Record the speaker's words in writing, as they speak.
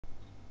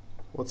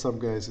What's up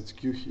guys, it's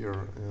Q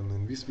here, and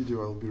in this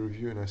video I'll be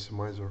reviewing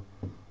ICMIZER,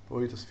 the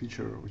latest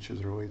feature which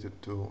is related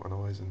to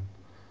analyzing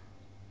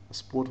a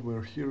spot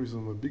where here is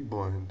on a big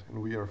blind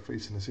and we are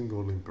facing a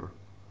single limper.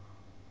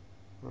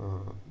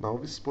 Now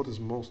this spot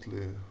is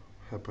mostly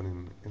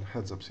happening in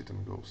heads-up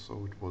sit-and-goes,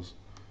 so it was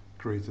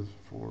created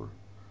for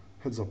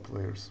heads-up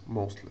players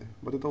mostly,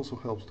 but it also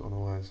helps to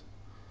analyze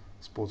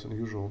spots in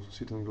usual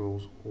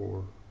sit-and-goes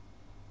or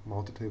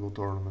multi-table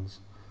tournaments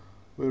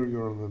where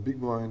you're on a big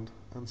blind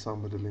and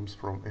somebody limps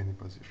from any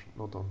position,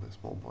 not only a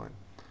small blind.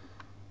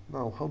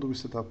 Now, how do we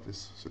set up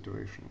this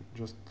situation?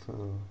 Just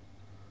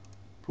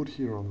put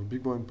here on the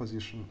big blind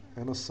position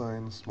and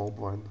assign small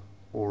blind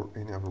or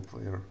any other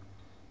player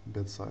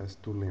bet size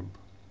to limp.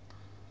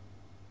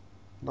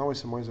 Now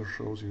ICMIZER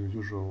shows you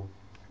usual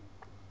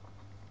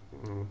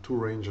two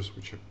ranges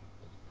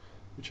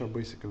which are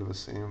basically the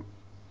same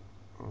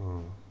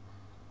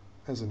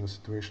as in a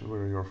situation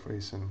where you are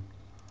facing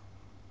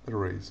a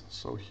raise.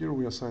 So here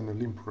we assign a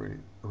limp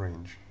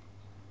range,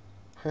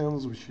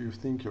 hands which you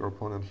think your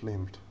opponent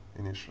limped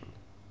initially.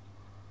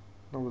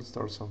 Now let's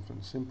start something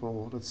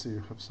simple. Let's say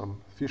you have some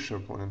fishy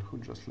opponent who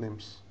just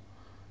limps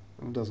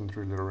and doesn't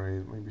really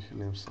raise. Maybe he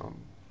limps some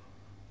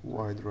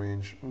wide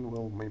range, and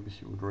well, maybe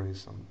he would raise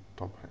some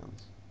top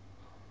hands.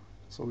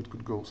 So it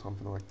could go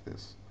something like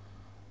this.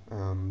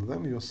 And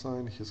then you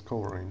assign his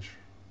call range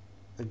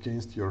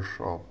against your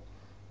shove.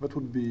 That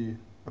would be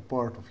a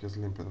part of his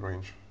limping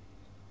range,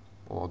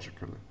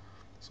 logically.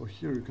 So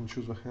here you can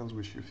choose the hands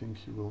which you think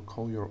he will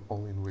call your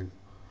all-in with.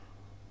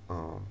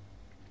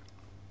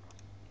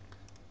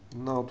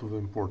 Now to the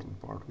important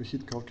part. We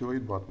hit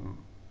calculate button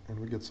and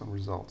we get some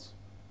results.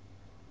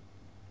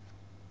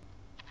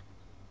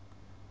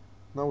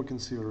 Now we can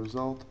see the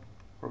result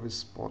for this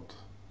spot.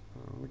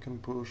 We can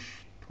push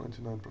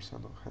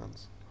 29% of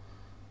hands.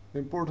 The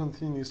important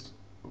thing is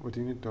that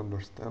you need to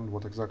understand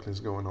what exactly is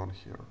going on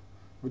here.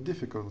 The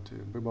difficulty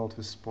about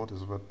this spot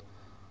is that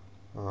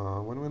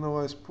when we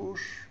analyze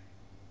push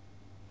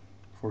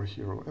for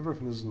hero,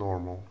 everything is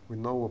normal. We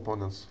know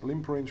opponent's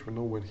limp range, we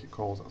know when he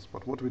calls us,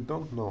 but what we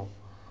don't know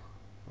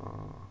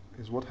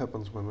is what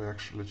happens when we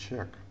actually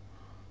check.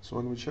 So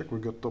when we check, we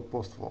get top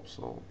post flop,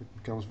 so it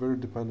becomes very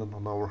dependent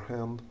on our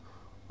hand,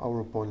 our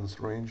opponent's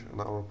range,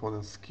 and our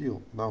opponent's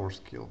skill, and our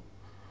skill.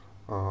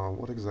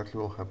 What exactly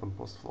will happen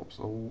post flop?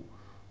 So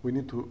we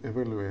need to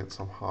evaluate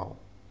somehow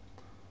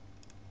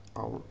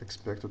our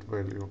expected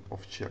value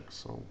of check.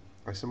 So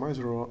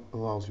ICMIZER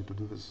allows you to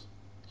do this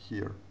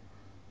here.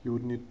 You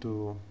would need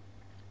to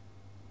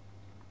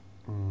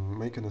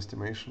make an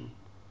estimation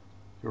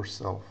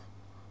yourself,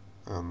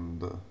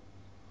 and it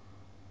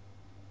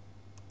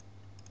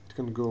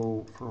can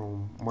go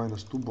from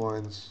 -2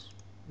 blinds,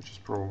 which is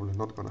probably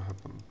not going to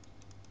happen,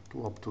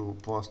 to up to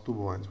 +2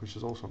 blinds, which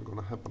is also not going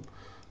to happen.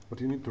 But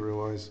you need to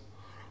realize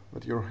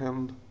that your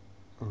hand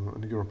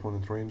and your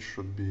opponent range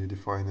should be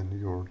defining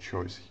your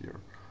choice here.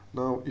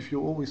 Now, if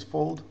you always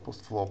fold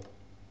post-flop,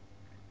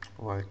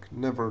 like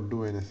never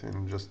do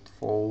anything, just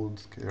fold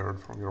scared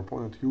from your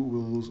opponent, you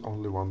will lose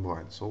only 1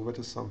 blind. So that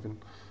is something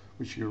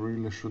which you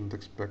really shouldn't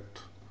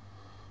expect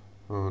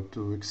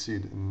to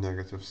exceed in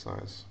negative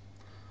size.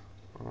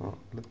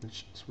 Let me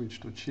switch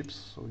to chips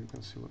so you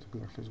can see what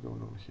exactly is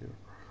going on here.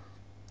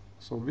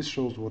 So this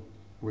shows what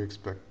we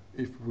expect.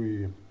 If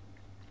we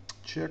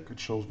check, it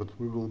shows that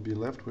we will be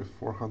left with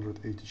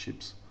 480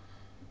 chips,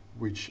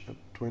 which at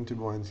 20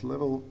 blinds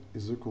level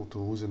is equal to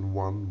losing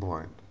 1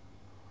 blind.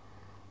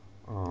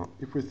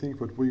 If we think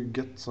that we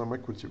get some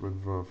equity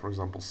with, for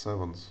example,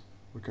 sevens,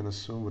 we can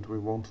assume that we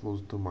won't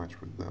lose too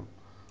much with them.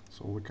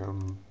 So we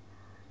can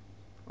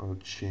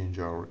change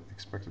our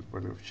expected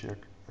value of check,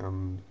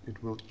 and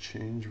it will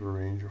change the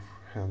range of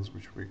hands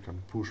which we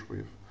can push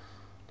with.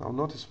 Now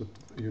notice that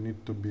you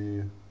need to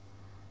be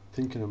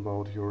thinking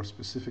about your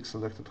specific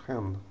selected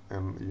hand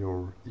and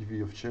your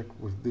EV of check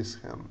with this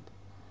hand.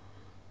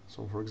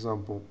 So for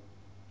example,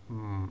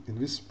 in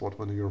this spot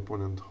when your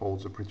opponent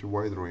holds a pretty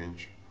wide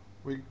range,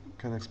 we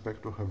can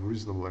expect to have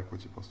reasonable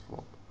equity post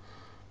flop.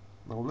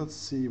 Now let's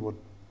see what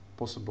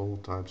possible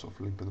types of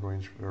limping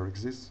range there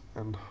exists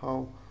and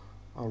how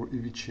our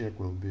EV check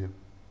will be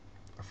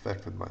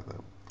affected by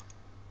them.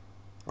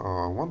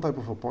 One type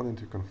of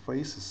opponent you can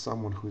face is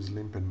someone who is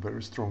limping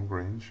very strong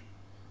range,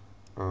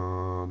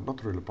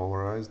 not really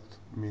polarized,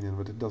 meaning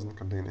that it doesn't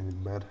contain any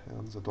bad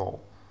hands at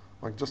all,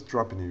 like just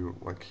dropping you.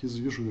 Like he's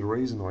usually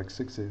raising like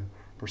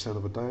 60%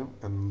 of the time,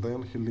 and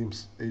then he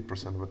limps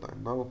 8% of the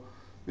time. Now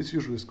this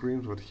usually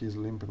screams that he's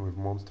limping with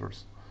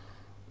monsters,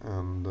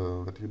 and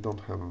that you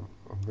don't have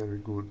a very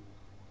good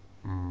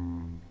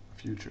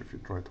future if you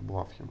try to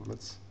bluff him.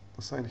 Let's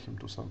assign him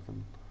to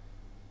something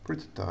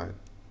pretty tight.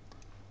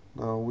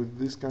 Now with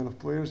this kind of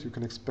players, you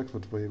can expect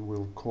that they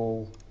will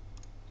call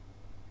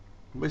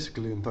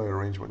basically entire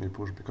range when you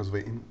push, because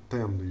they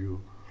intend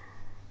you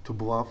to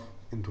bluff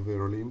into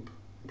their limp,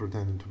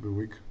 pretending to be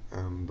weak,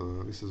 and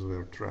this is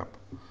their trap.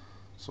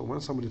 So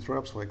when somebody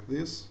traps like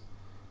this,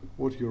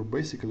 what you're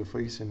basically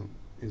facing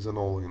is an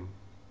all-in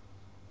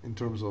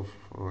terms of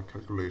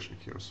calculation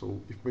here.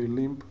 So if they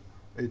limp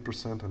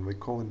 8% and they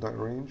call entire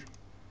range,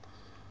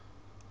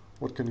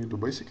 what can you do?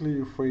 Basically,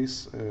 you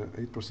face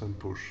 8%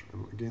 push,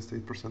 and against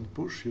 8%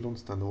 push, you don't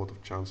stand a lot of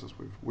chances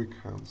with weak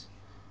hands.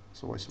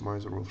 So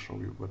ICMIZER will show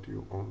you, but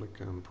you only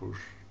can push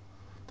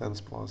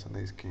 10s plus and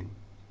ace king.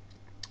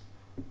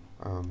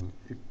 And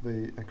if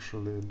they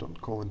actually don't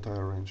call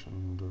entire range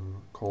and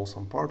call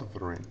some part of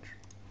the range,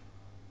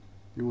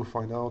 you will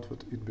find out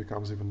that it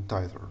becomes even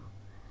tighter.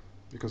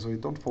 Because they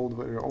don't fold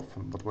very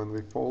often, but when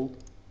they fold,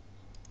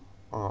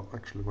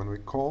 actually when we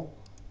call,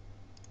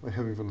 they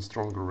have even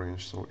stronger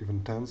range, so even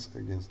 10s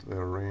against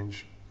their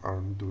range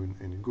aren't doing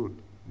any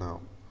good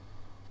now.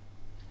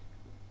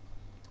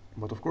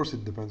 But of course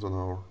it depends on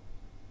our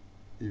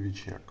EV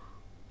check.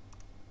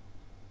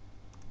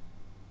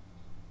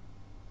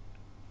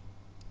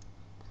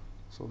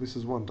 So this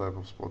is one type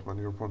of spot when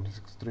your opponent is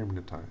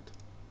extremely tight.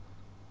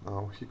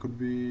 Now he could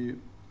be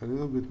a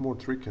little bit more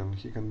tricky, and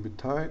he can be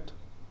tight,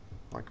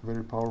 like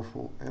very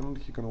powerful, and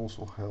he can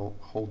also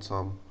hold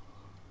some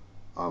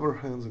other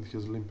hands in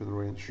his limping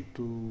range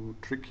to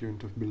trick you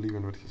into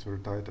believing that he's very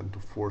tight and to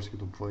force you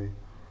to play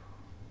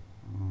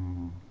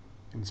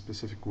in a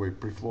specific way,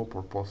 pre-flop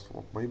or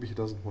post-flop. Maybe he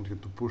doesn't want you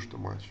to push too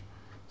much,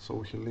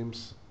 so he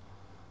limps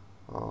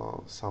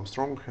some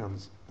strong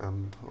hands,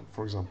 and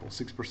for example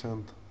 6%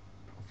 of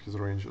his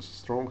range is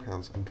strong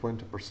hands and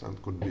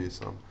 20% could be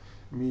some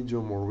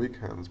medium or weak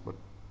hands, but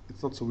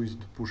it's not so easy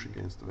to push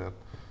against that,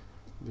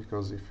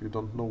 because if you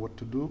don't know what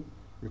to do,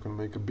 you can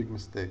make a big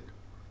mistake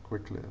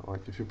quickly.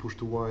 Like if you push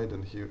too wide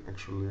and he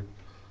actually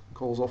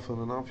calls often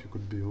enough, you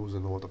could be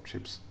losing a lot of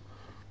chips.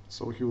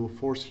 So he will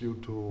force you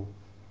to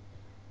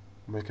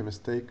make a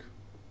mistake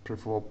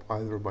pre-flop,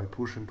 either by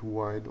pushing too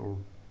wide or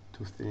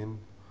too thin,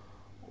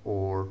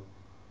 or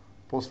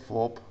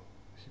post-flop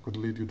he could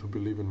lead you to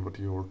believing that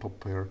your top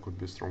pair could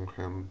be strong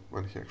hand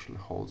when he actually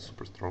holds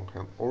super strong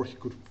hand, or he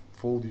could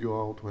fold you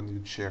out when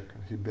you check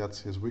and he bets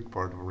his weak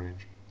part of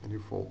range and you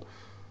fold.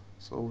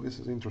 So this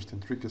is interesting,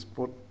 tricky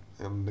spot,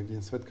 and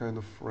against that kind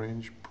of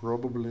range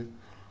probably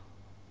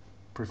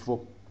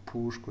pre-flop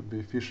push could be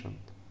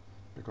efficient,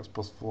 because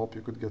post-flop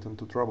you could get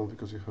into trouble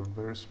because you have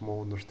very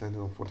small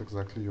understanding of what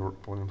exactly your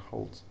opponent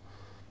holds.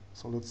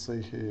 So let's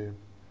say he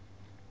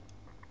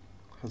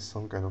has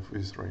some kind of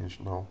this range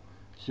now.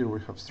 Here we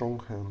have strong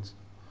hands,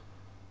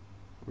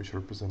 which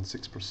represent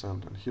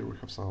 6%, and here we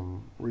have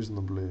some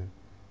reasonably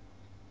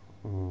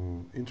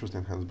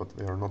interesting hands, but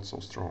they are not so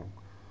strong.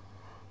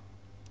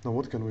 Now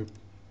what can we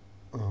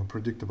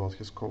predict about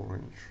his call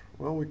range?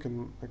 Well, we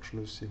can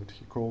actually see that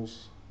he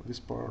calls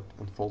this part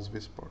and folds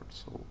this part.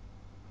 So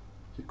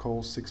he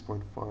calls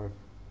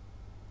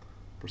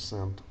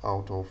 6.5%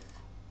 out of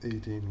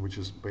 18, which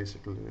is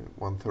basically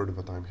 1/3 of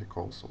the time he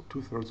calls. So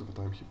 2/3 of the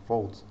time he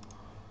folds.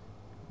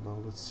 Now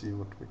let's see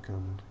what we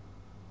can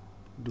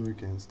do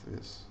against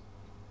this.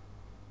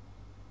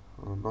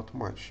 Not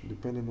much,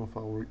 depending on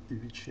our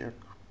EV check.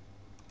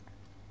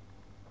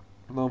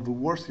 Now the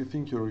worse you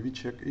think your EV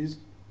check is,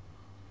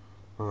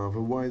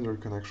 the wider you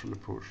can actually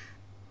push.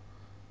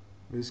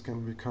 This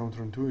can be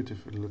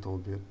counterintuitive a little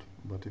bit,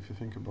 but if you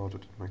think about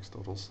it, it makes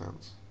total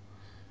sense.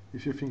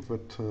 If you think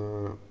that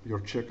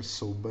your check is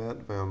so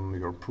bad, then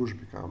your push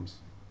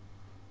becomes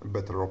a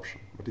better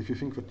option. But if you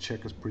think that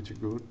check is pretty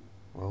good,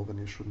 well, then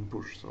you shouldn't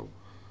push. So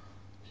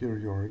here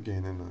you are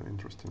again in an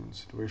interesting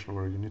situation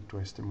where you need to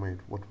estimate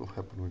what will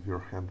happen with your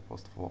hand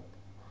post-flop.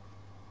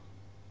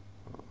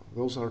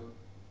 Those are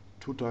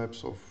two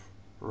types of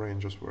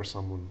ranges where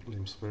someone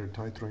limps very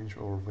tight range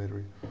or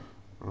very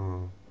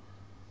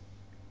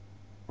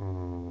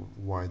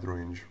wide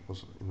range.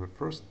 Was in the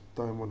first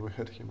time when we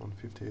had him on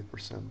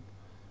 58%,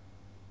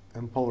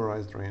 and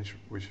polarized range,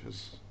 which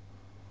is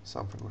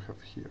something we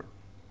have here.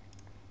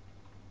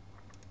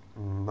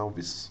 Now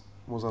this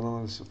was an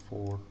analysis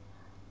for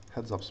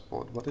heads up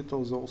spot, but it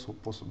was also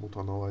possible to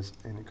analyze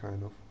any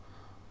kind of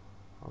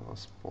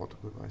spot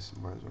with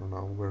ICMIZER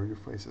now, where you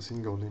face a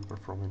single limper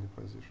from any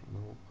position.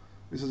 Now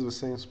this is the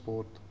same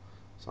spot,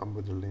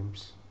 somebody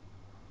limps,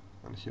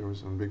 and here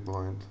is in big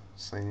blind,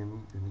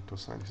 same, you need to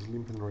assign his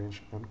limping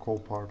range and call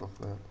part of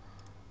that,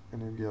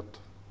 and you get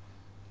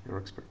your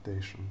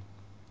expectation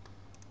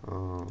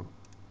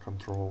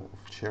control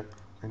of check,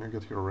 and you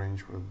get your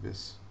range with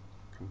this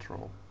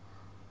control.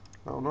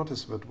 Now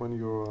notice that when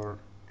you are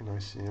in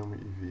ICM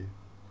EV,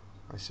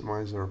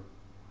 ICMIZER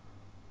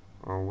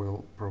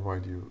will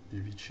provide you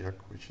EV check,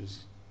 which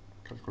is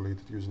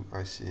calculated using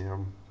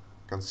ICM,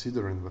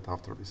 considering that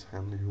after this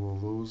hand you will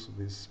lose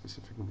this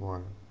specific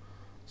blind.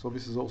 So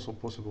this is also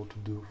possible to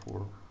do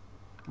for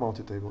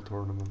multi-table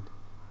tournament.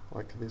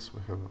 Like this,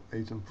 we have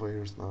 18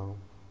 players now,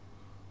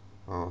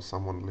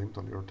 someone limped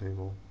on your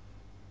table.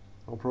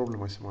 No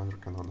problem, ICMIZER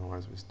can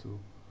analyze this too.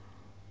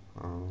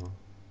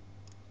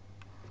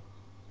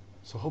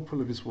 So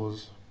hopefully this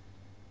was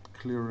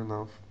clear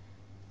enough,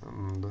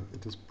 and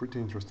it is pretty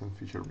interesting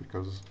feature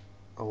because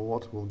a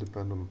lot will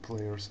depend on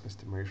player's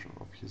estimation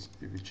of his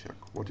EV check.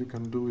 What you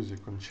can do is you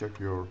can check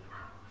your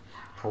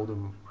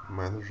hold'em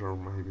manager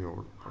maybe,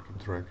 or pocket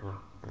tracker,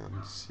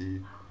 and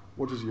see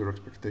what is your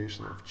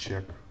expectation of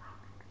check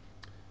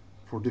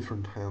for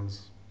different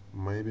hands,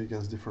 maybe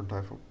against different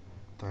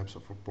types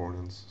of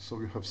opponents, so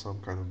you have some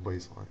kind of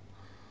baseline.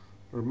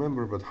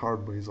 Remember that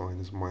hard baseline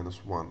is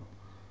 -1.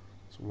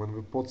 So when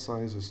the pot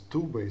size is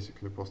 2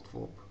 basically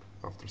post-flop,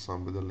 after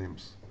some with the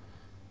limps,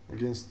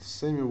 against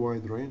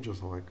semi-wide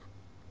ranges like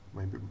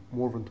maybe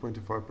more than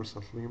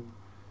 25% limp,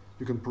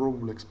 you can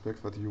probably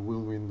expect that you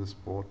will win this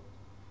pot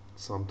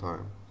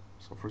sometime.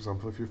 So for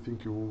example, if you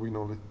think you will win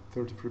only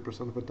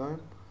 33% of the time,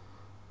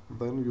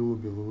 then you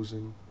will be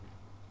losing.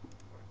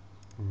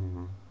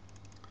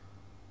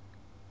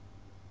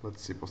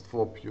 Let's see,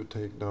 post-flop you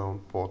take down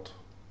pot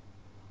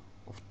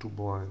of 2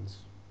 blinds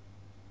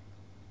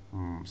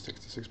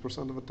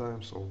 66% of the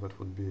time, so that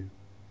would be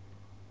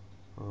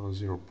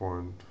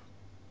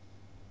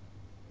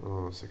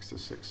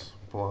 0.66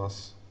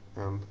 plus,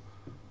 and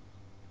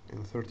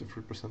in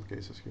 33%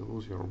 cases you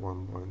lose your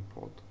 1 blind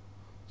pot,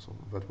 so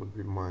that would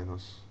be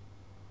minus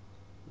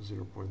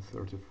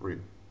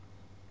 0.33.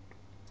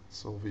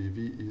 So the EV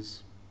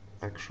is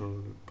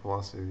actually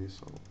plus EV,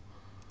 so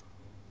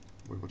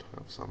we would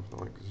have something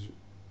like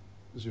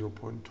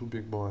 0.2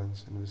 big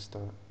blinds in this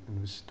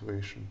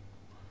situation.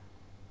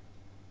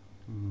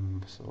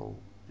 So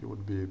you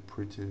would be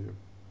pretty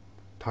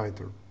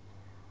tighter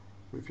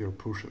with your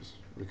pushes,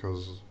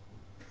 because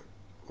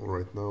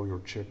right now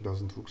your check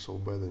doesn't look so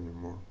bad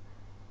anymore.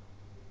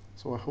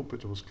 So I hope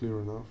it was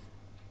clear enough,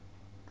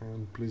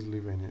 and please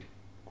leave any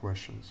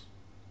questions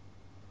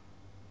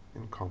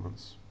in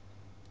comments.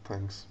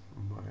 Thanks,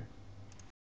 bye.